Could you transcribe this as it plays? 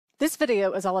This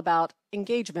video is all about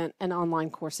engagement in online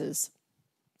courses.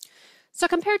 So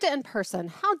compared to in-person,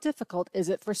 how difficult is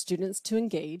it for students to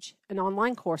engage in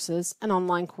online courses and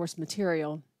online course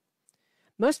material?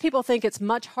 Most people think it's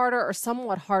much harder or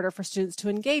somewhat harder for students to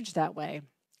engage that way,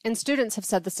 and students have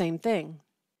said the same thing.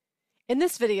 In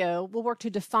this video, we'll work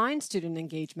to define student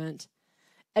engagement,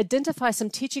 identify some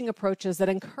teaching approaches that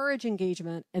encourage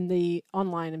engagement in the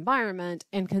online environment,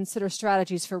 and consider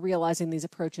strategies for realizing these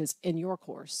approaches in your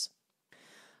course.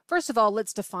 First of all,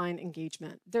 let's define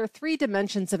engagement. There are 3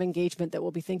 dimensions of engagement that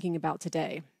we'll be thinking about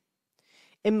today.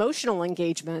 Emotional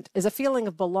engagement is a feeling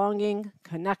of belonging,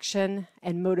 connection,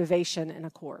 and motivation in a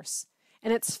course.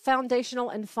 And it's foundational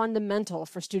and fundamental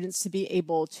for students to be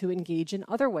able to engage in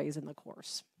other ways in the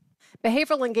course.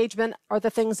 Behavioral engagement are the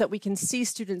things that we can see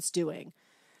students doing.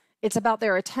 It's about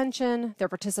their attention, their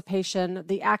participation,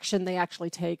 the action they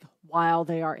actually take while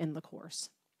they are in the course.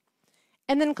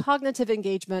 And then cognitive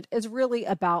engagement is really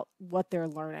about what they're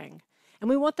learning. And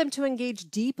we want them to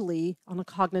engage deeply on a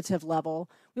cognitive level.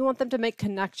 We want them to make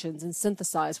connections and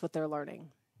synthesize what they're learning.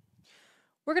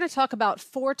 We're going to talk about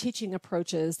 4 teaching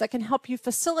approaches that can help you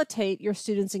facilitate your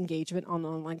students' engagement on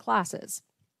online classes.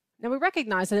 Now, we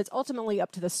recognize that it's ultimately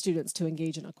up to the students to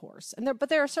engage in a course, but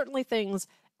there are certainly things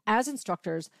as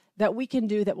instructors that we can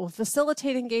do that will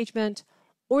facilitate engagement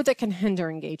or that can hinder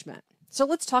engagement. So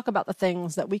let's talk about the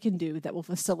things that we can do that will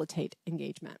facilitate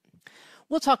engagement.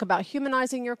 We'll talk about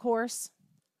humanizing your course,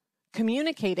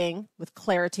 communicating with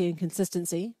clarity and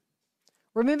consistency,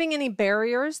 removing any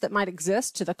barriers that might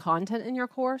exist to the content in your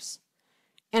course,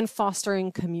 and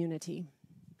fostering community.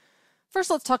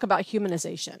 First, let's talk about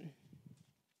humanization.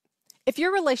 If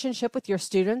your relationship with your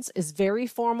students is very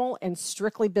formal and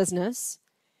strictly business,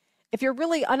 if you're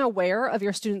really unaware of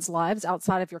your students' lives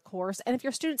outside of your course, and if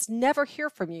your students never hear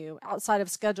from you outside of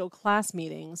scheduled class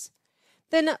meetings,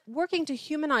 then working to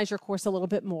humanize your course a little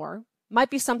bit more might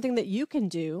be something that you can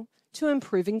do to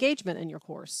improve engagement in your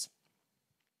course.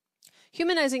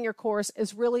 Humanizing your course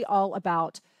is really all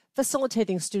about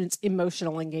facilitating students'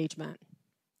 emotional engagement.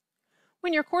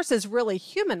 When your course is really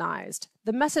humanized,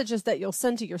 the messages that you'll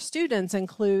send to your students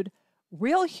include,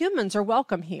 real humans are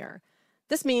welcome here.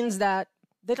 This means that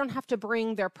they don't have to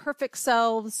bring their perfect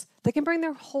selves. They can bring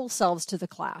their whole selves to the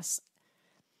class.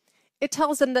 It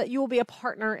tells them that you will be a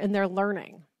partner in their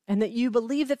learning and that you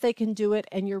believe that they can do it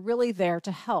and you're really there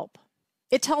to help.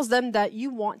 It tells them that you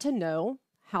want to know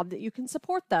how that you can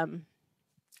support them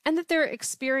and that their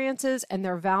experiences and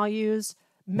their values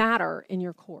matter in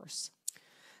your course.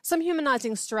 Some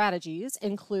humanizing strategies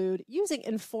include using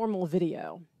informal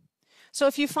video. So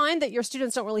if you find that your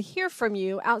students don't really hear from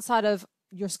you outside of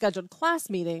your scheduled class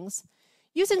meetings,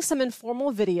 using some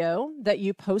informal video that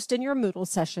you post in your Moodle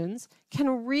sessions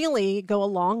can really go a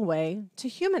long way to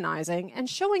humanizing and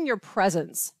showing your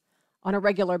presence on a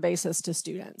regular basis to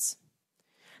students.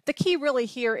 The key really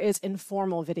here is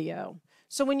informal video.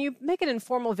 So when you make an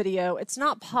informal video, it's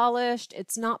not polished,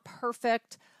 it's not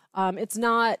perfect, it's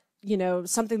not,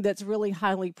 something that's really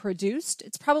highly produced.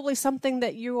 It's probably something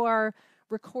that you are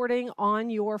recording on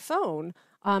your phone.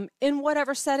 In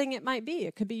whatever setting it might be.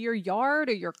 It could be your yard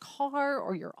or your car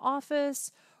or your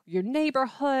office, or your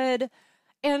neighborhood,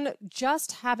 and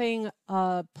just having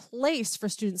a place for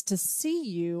students to see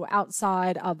you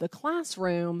outside of the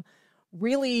classroom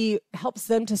really helps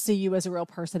them to see you as a real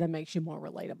person and makes you more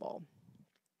relatable.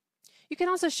 You can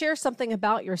also share something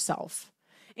about yourself.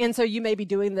 And so you may be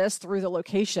doing this through the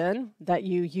location that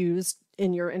you used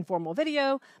in your informal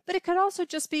video, but it could also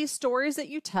just be stories that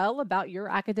you tell about your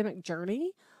academic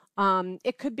journey.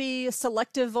 It could be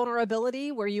selective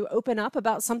vulnerability where you open up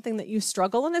about something that you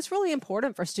struggle. And it's really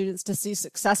important for students to see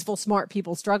successful, smart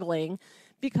people struggling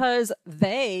because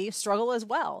they struggle as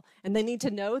well. And they need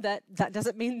to know that that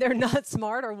doesn't mean they're not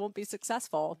smart or won't be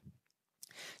successful.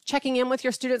 Checking in with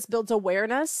your students builds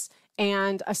awareness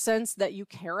and a sense that you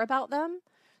care about them.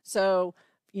 So,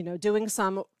 doing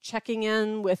some checking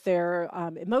in with their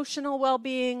emotional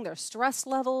well-being, their stress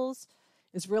levels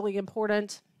is really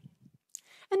important.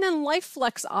 And then life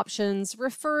flex options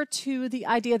refer to the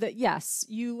idea that, yes,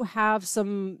 you have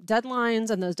some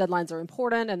deadlines and those deadlines are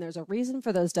important and there's a reason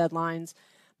for those deadlines.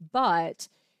 But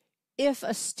if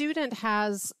a student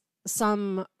has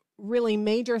some really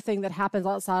major thing that happens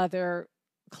outside of their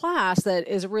class that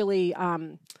is really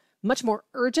much more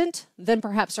urgent than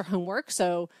perhaps their homework.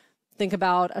 So think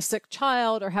about a sick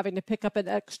child or having to pick up an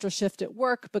extra shift at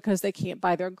work because they can't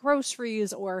buy their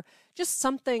groceries or just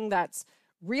something that's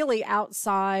really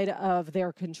outside of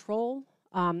their control.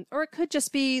 Or it could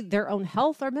just be their own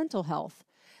health or mental health,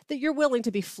 that you're willing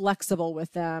to be flexible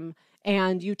with them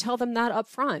and you tell them that up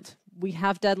front. We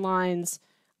have deadlines.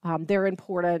 They're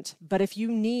important, but if you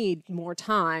need more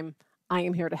time, I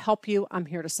am here to help you. I'm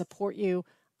here to support you.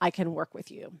 I can work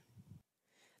with you.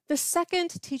 The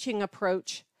second teaching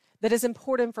approach that is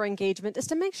important for engagement is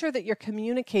to make sure that you're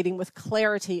communicating with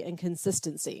clarity and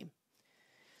consistency.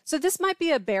 So this might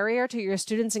be a barrier to your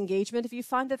students' engagement if you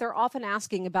find that they're often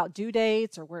asking about due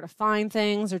dates or where to find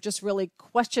things or just really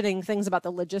questioning things about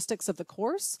the logistics of the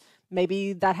course.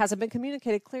 Maybe that hasn't been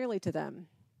communicated clearly to them.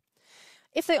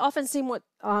 If they often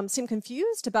seem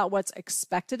confused about what's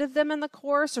expected of them in the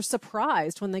course or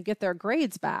surprised when they get their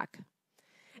grades back.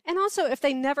 And also if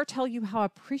they never tell you how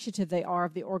appreciative they are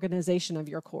of the organization of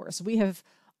your course. We have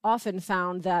often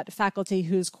found that faculty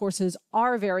whose courses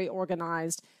are very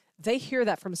organized, they hear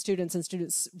that from students and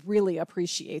students really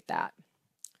appreciate that.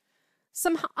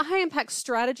 Some high-impact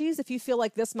strategies, if you feel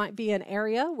like this might be an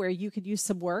area where you could use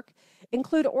some work,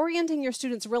 include orienting your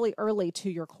students really early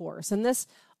to your course. And this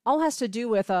all has to do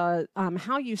with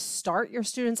how you start your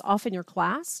students off in your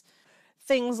class.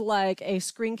 Things like a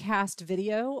screencast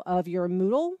video of your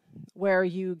Moodle where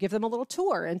you give them a little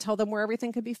tour and tell them where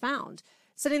everything could be found.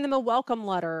 Sending them a welcome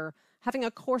letter, having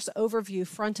a course overview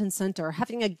front and center,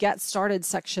 having a get started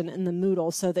section in the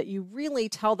Moodle so that you really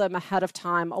tell them ahead of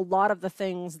time a lot of the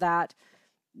things that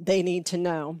they need to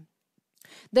know.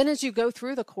 Then as you go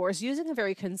through the course, using a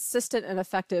very consistent and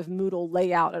effective Moodle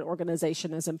layout and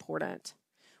organization is important.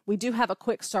 We do have a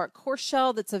Quick Start course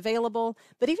shell that's available,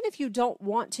 but even if you don't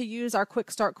want to use our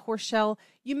Quick Start course shell,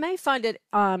 you may find it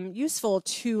useful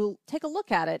to take a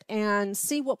look at it and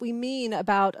see what we mean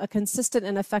about a consistent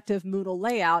and effective Moodle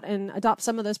layout and adopt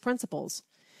some of those principles.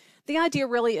 The idea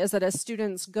really is that as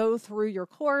students go through your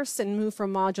course and move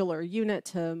from modular unit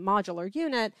to modular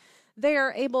unit, they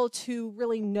are able to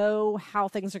really know how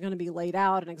things are going to be laid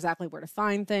out and exactly where to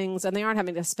find things, and they aren't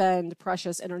having to spend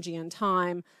precious energy and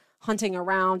time hunting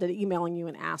around and emailing you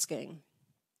and asking.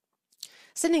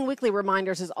 Sending weekly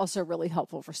reminders is also really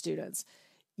helpful for students.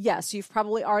 Yes, you've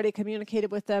probably already communicated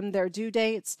with them their due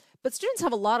dates, but students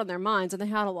have a lot on their minds and they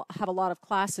have a lot of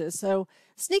classes. So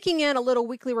sneaking in a little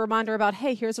weekly reminder about,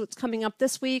 hey, here's what's coming up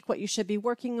this week, what you should be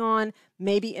working on,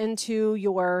 maybe into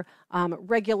your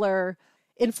regular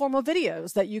informal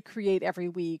videos that you create every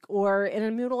week or in a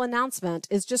Moodle announcement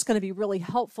is just going to be really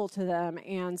helpful to them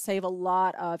and save a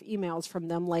lot of emails from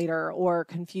them later or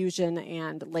confusion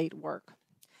and late work.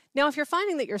 Now, if you're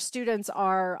finding that your students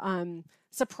are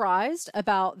surprised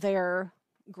about their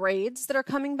grades that are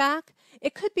coming back,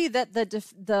 it could be that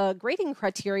the grading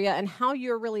criteria and how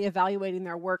you're really evaluating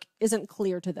their work isn't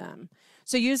clear to them.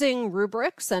 So using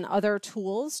rubrics and other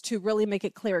tools to really make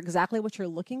it clear exactly what you're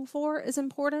looking for is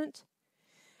important.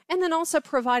 And then also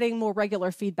providing more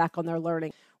regular feedback on their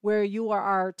learning, where you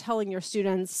are telling your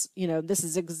students, you know, this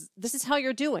is how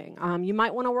you're doing. You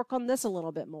might want to work on this a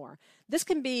little bit more. This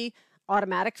can be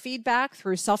automatic feedback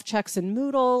through self-checks in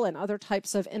Moodle and other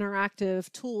types of interactive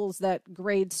tools that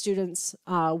grade students'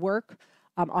 work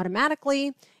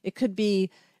automatically. It could be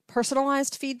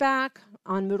personalized feedback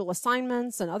on Moodle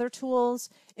assignments and other tools.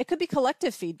 It could be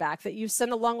collective feedback that you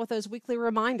send along with those weekly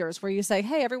reminders where you say,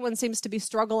 hey, everyone seems to be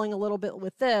struggling a little bit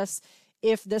with this.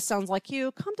 If this sounds like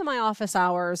you, come to my office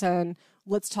hours and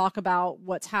let's talk about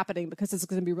what's happening, because it's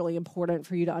going to be really important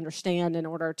for you to understand in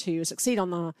order to succeed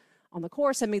on the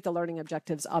course and meet the learning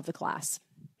objectives of the class.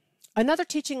 Another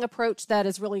teaching approach that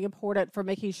is really important for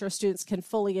making sure students can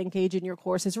fully engage in your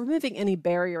course is removing any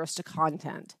barriers to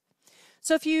content.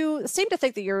 So if you seem to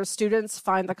think that your students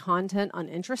find the content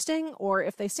uninteresting, or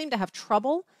if they seem to have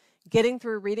trouble getting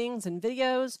through readings and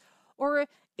videos, or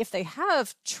if they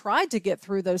have tried to get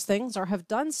through those things or have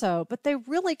done so, but they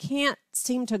really can't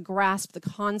seem to grasp the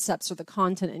concepts or the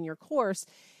content in your course,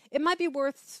 it might be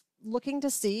worth looking to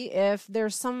see if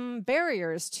there's some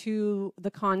barriers to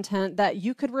the content that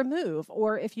you could remove,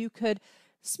 or if you could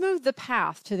smooth the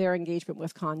path to their engagement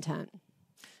with content.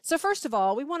 So first of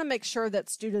all, we want to make sure that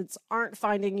students aren't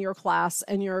finding your class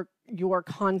and your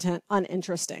content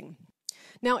uninteresting.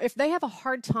 Now, if they have a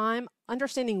hard time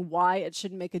understanding why it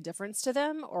should make a difference to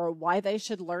them or why they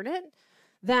should learn it,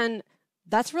 then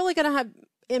that's really going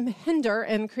to hinder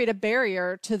and create a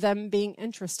barrier to them being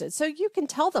interested. So you can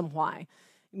tell them why.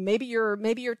 Maybe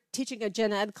you're teaching a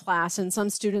gen ed class and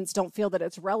some students don't feel that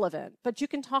it's relevant, but you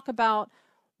can talk about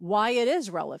why it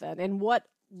is relevant and what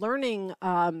learning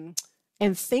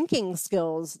and thinking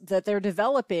skills that they're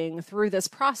developing through this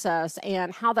process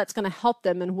and how that's going to help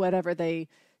them in whatever they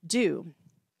do.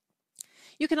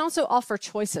 You can also offer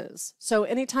choices. So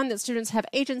anytime that students have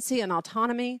agency and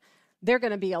autonomy, they're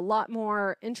going to be a lot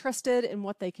more interested in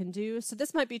what they can do. So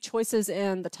this might be choices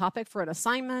in the topic for an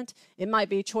assignment. It might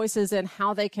be choices in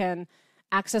how they can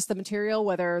access the material,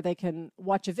 whether they can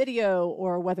watch a video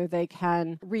or whether they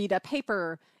can read a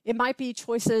paper. It might be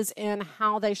choices in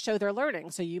how they show their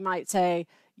learning. So you might say,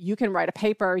 you can write a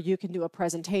paper, you can do a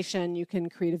presentation, you can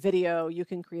create a video, you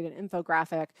can create an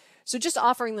infographic. So just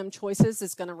offering them choices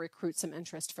is going to recruit some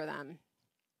interest for them.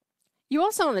 You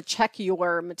also want to check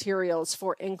your materials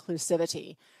for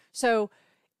inclusivity. So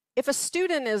if a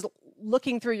student is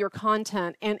looking through your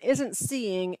content and isn't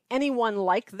seeing anyone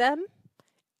like them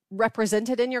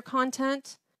represented in your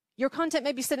content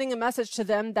may be sending a message to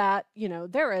them that,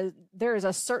 there is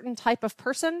a certain type of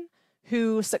person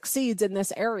who succeeds in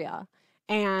this area,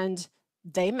 and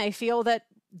they may feel that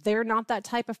they're not that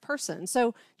type of person.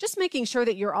 So just making sure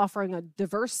that you're offering a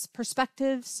diverse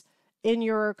perspectives in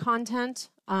your content,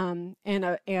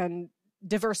 and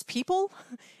diverse people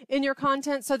in your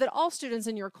content, so that all students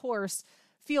in your course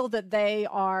feel that they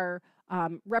are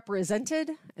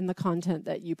represented in the content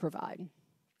that you provide.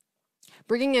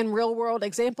 Bringing in real-world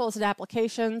examples and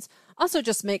applications also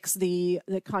just makes the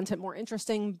content more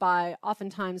interesting by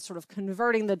oftentimes sort of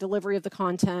converting the delivery of the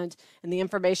content and the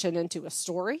information into a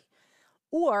story,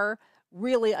 or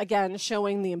really, again,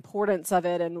 showing the importance of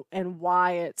it and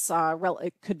why it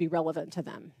could be relevant to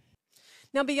them.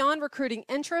 Now, beyond recruiting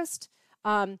interest,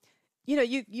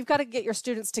 you've got to get your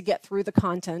students to get through the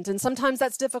content, and sometimes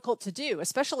that's difficult to do,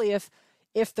 especially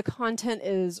if the content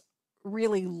is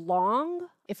really long,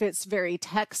 if it's very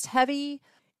text heavy,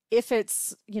 if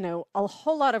it's, a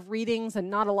whole lot of readings and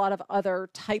not a lot of other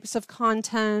types of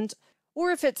content,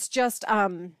 or if it's just,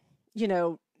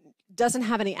 doesn't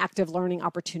have any active learning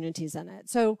opportunities in it.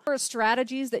 So there are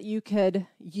strategies that you could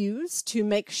use to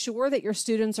make sure that your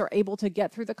students are able to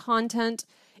get through the content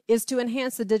is to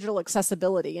enhance the digital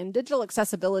accessibility. And digital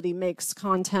accessibility makes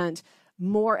content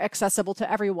more accessible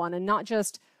to everyone, and not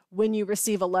just when you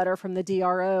receive a letter from the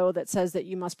DRO that says that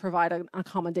you must provide an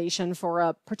accommodation for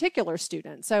a particular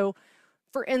student. So,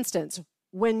 for instance,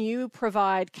 when you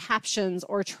provide captions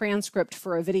or transcript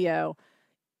for a video,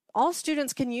 all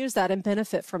students can use that and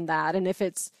benefit from that. And if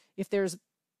there's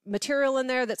material in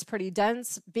there that's pretty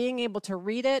dense, being able to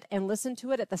read it and listen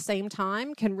to it at the same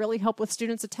time can really help with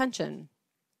students' attention.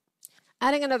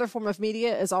 Adding another form of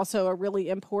media is also a really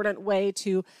important way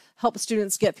to help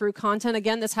students get through content.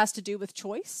 Again, this has to do with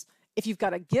choice. If you've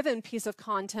got a given piece of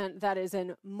content that is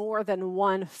in more than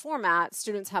one format,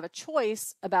 students have a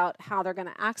choice about how they're going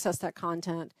to access that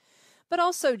content. But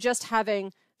also just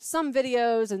having some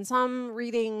videos and some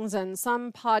readings and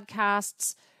some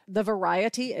podcasts, the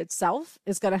variety itself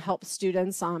is going to help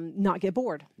students not get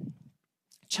bored.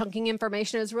 Chunking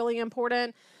information is really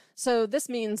important. So this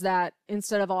means that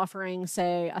instead of offering,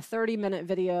 say, a 30-minute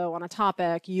video on a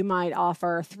topic, you might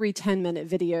offer 3 10-minute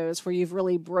videos where you've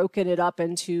really broken it up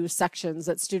into sections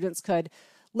that students could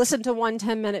listen to one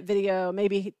 10-minute video,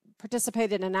 maybe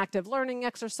participate in an active learning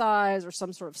exercise or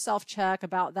some sort of self-check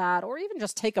about that, or even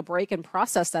just take a break and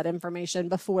process that information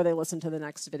before they listen to the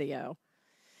next video.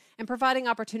 And providing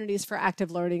opportunities for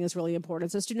active learning is really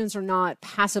important. So students are not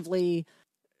passively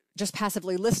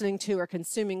listening to or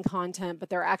consuming content, but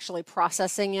they're actually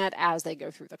processing it as they go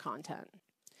through the content.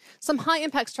 Some high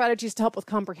impact strategies to help with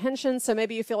comprehension. So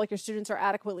maybe you feel like your students are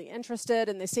adequately interested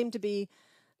and they seem to be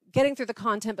getting through the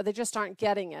content, but they just aren't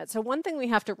getting it. So one thing we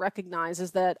have to recognize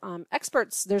is that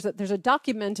experts, there's a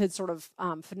documented sort of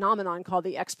phenomenon called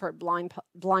the expert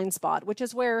blind spot, which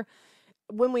is where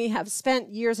when we have spent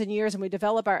years and years and we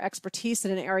develop our expertise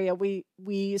in an area,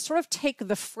 we sort of take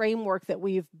the framework that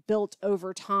we've built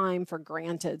over time for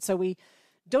granted. So we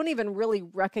don't even really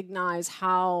recognize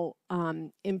how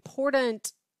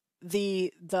important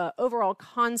the overall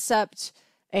concept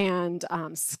and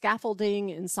scaffolding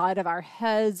inside of our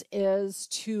heads is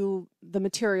to the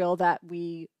material that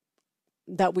we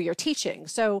are teaching.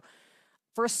 So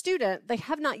for a student, they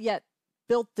have not yet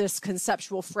built this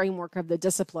conceptual framework of the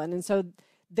discipline. And so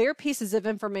their pieces of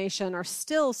information are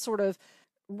still sort of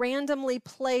randomly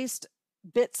placed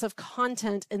bits of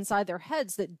content inside their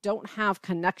heads that don't have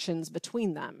connections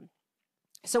between them.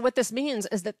 So what this means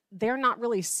is that they're not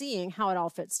really seeing how it all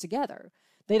fits together.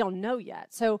 They don't know yet.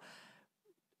 So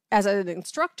as an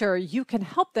instructor, you can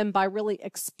help them by really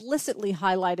explicitly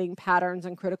highlighting patterns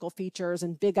and critical features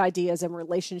and big ideas and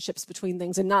relationships between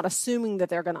things and not assuming that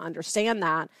they're going to understand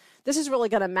that. This is really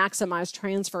going to maximize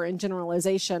transfer and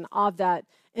generalization of that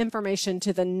information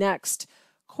to the next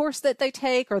course that they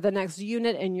take or the next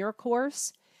unit in your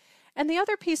course. And the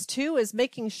other piece too is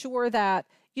making sure that,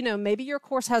 maybe your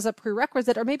course has a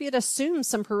prerequisite or maybe it assumes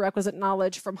some prerequisite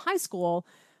knowledge from high school,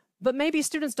 but maybe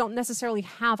students don't necessarily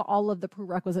have all of the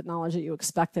prerequisite knowledge that you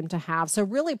expect them to have. So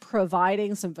really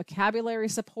providing some vocabulary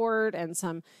support and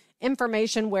some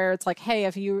information where it's like, hey,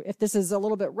 if this is a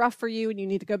little bit rough for you and you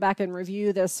need to go back and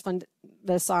review this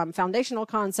foundational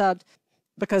concept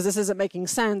because this isn't making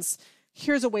sense,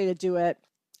 here's a way to do it.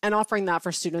 And offering that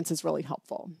for students is really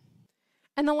helpful.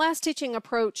 And the last teaching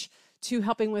approach to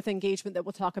helping with engagement that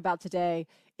we'll talk about today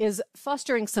is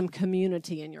fostering some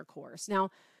community in your course. Now,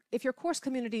 if your course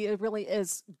community really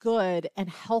is good and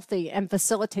healthy and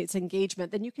facilitates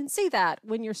engagement, then you can see that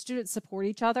when your students support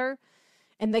each other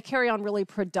and they carry on really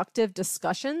productive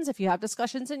discussions, if you have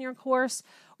discussions in your course,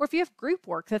 or if you have group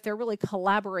work, that they're really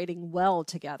collaborating well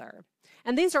together.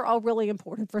 And these are all really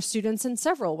important for students in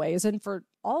several ways and for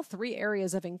all three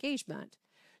areas of engagement.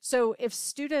 So if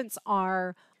students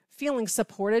are feeling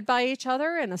supported by each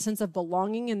other and a sense of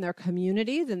belonging in their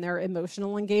community, then their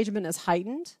emotional engagement is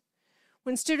heightened.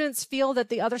 When students feel that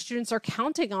the other students are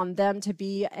counting on them to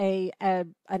be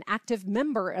an active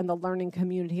member in the learning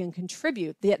community and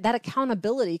contribute, that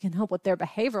accountability can help with their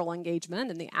behavioral engagement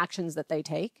and the actions that they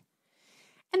take.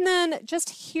 And then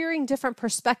just hearing different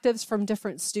perspectives from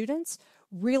different students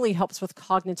really helps with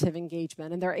cognitive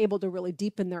engagement, and they're able to really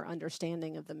deepen their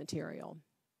understanding of the material.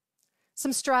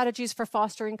 Some strategies for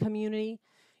fostering community.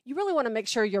 You really want to make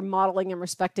sure you're modeling and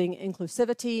respecting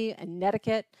inclusivity and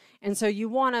netiquette. And so you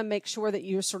want to make sure that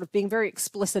you're sort of being very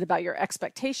explicit about your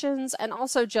expectations and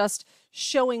also just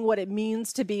showing what it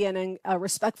means to be a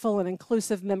respectful and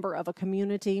inclusive member of a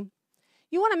community.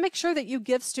 You want to make sure that you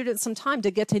give students some time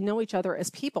to get to know each other as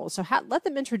people. So let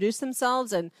them introduce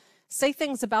themselves and say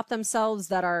things about themselves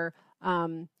that are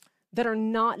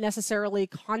not necessarily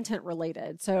content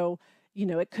related. So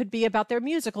it could be about their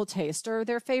musical taste or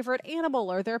their favorite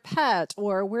animal or their pet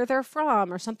or where they're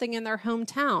from or something in their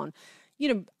hometown.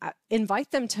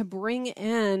 Invite them to bring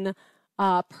in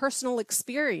personal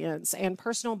experience and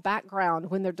personal background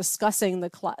when they're discussing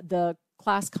the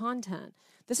class content.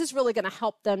 This is really going to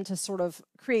help them to sort of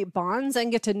create bonds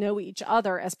and get to know each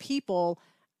other as people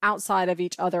outside of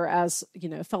each other as,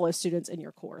 fellow students in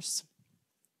your course.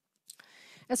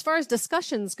 As far as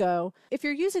discussions go, if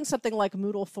you're using something like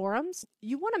Moodle forums,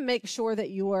 you want to make sure that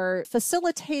you are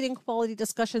facilitating quality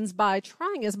discussions by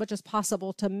trying as much as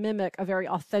possible to mimic a very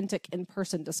authentic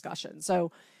in-person discussion.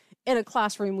 So in a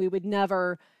classroom, we would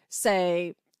never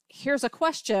say, here's a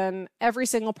question, every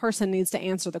single person needs to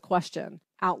answer the question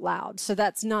out loud. So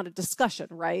that's not a discussion,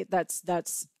 right?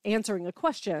 That's answering a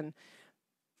question.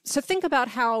 So think about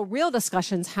how real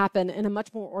discussions happen in a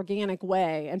much more organic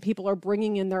way, and people are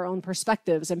bringing in their own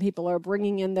perspectives and people are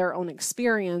bringing in their own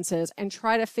experiences, and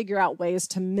try to figure out ways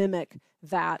to mimic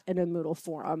that in a Moodle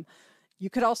forum.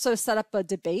 You could also set up a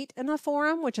debate in a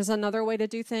forum, which is another way to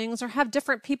do things, or have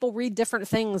different people read different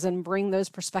things and bring those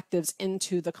perspectives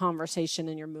into the conversation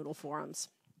in your Moodle forums.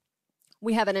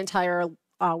 We have an entire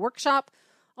workshop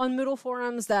on Moodle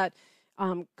forums that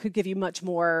could give you much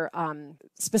more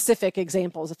specific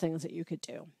examples of things that you could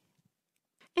do.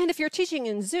 And if you're teaching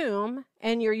in Zoom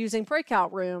and you're using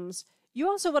breakout rooms, you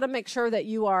also want to make sure that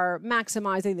you are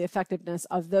maximizing the effectiveness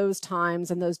of those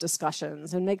times and those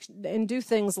discussions, and do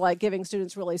things like giving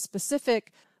students really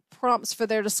specific prompts for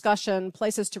their discussion,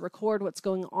 places to record what's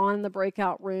going on in the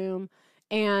breakout room,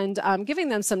 and giving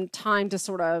them some time to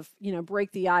sort of,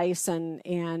 break the ice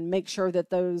and make sure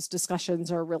that those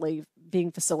discussions are really being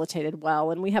facilitated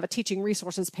well. And we have a teaching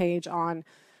resources page on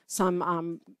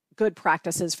some good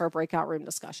practices for breakout room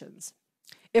discussions.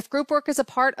 If group work is a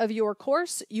part of your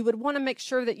course, you would want to make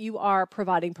sure that you are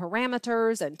providing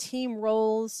parameters and team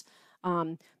roles.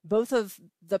 Both of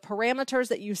the parameters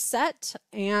that you set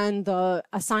and the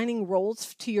assigning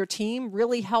roles to your team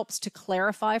really helps to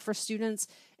clarify for students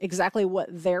exactly what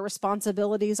their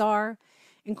responsibilities are.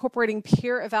 Incorporating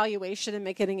peer evaluation and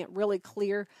making it really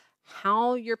clear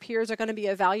how your peers are going to be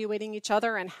evaluating each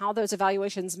other and how those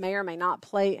evaluations may or may not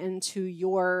play into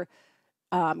your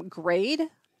grade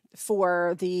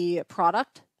for the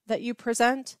product that you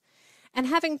present, and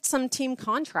having some team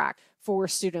contract for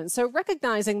students. So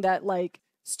recognizing that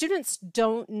students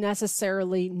don't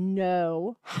necessarily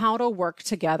know how to work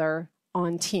together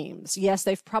on teams. Yes,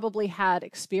 they've probably had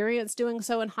experience doing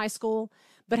so in high school,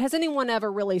 but has anyone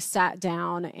ever really sat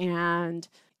down and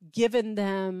given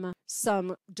them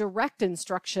some direct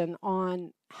instruction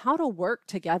on how to work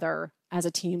together as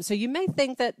a team? So you may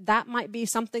think that that might be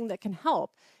something that can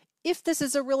help. If this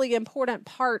is a really important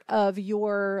part of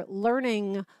your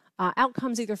learning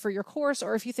outcomes, either for your course,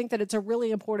 or if you think that it's a really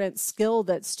important skill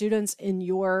that students in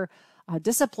your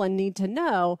discipline need to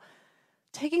know,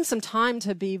 taking some time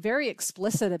to be very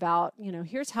explicit about,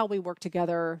 here's how we work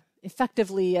together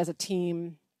effectively as a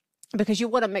team because you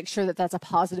want to make sure that that's a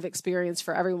positive experience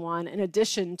for everyone in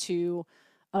addition to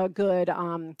a good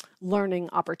learning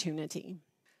opportunity.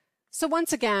 So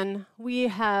once again, we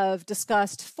have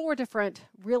discussed 4 different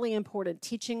really important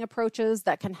teaching approaches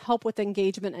that can help with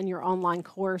engagement in your online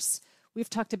course. We've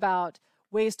talked about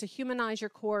ways to humanize your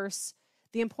course,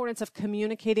 the importance of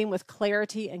communicating with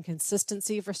clarity and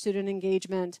consistency for student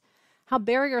engagement, how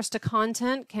barriers to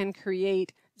content can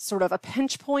create sort of a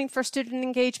pinch point for student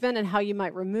engagement and how you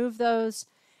might remove those,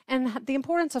 and the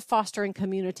importance of fostering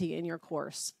community in your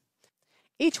course.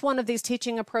 Each one of these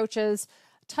teaching approaches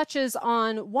touches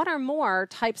on one or more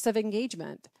types of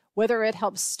engagement, whether it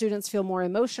helps students feel more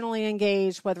emotionally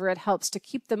engaged, whether it helps to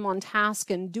keep them on task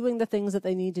and doing the things that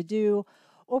they need to do,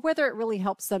 or whether it really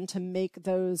helps them to make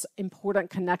those important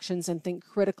connections and think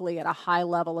critically at a high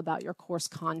level about your course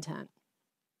content.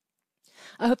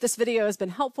 I hope this video has been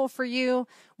helpful for you.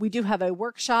 We do have a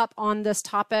workshop on this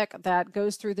topic that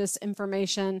goes through this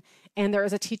information, and there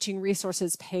is a teaching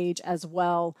resources page as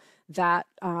well that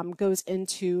goes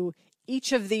into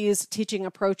each of these teaching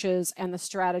approaches and the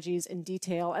strategies in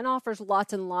detail and offers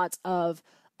lots and lots of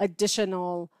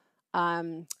additional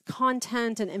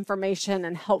content and information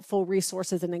and helpful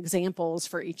resources and examples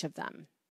for each of them.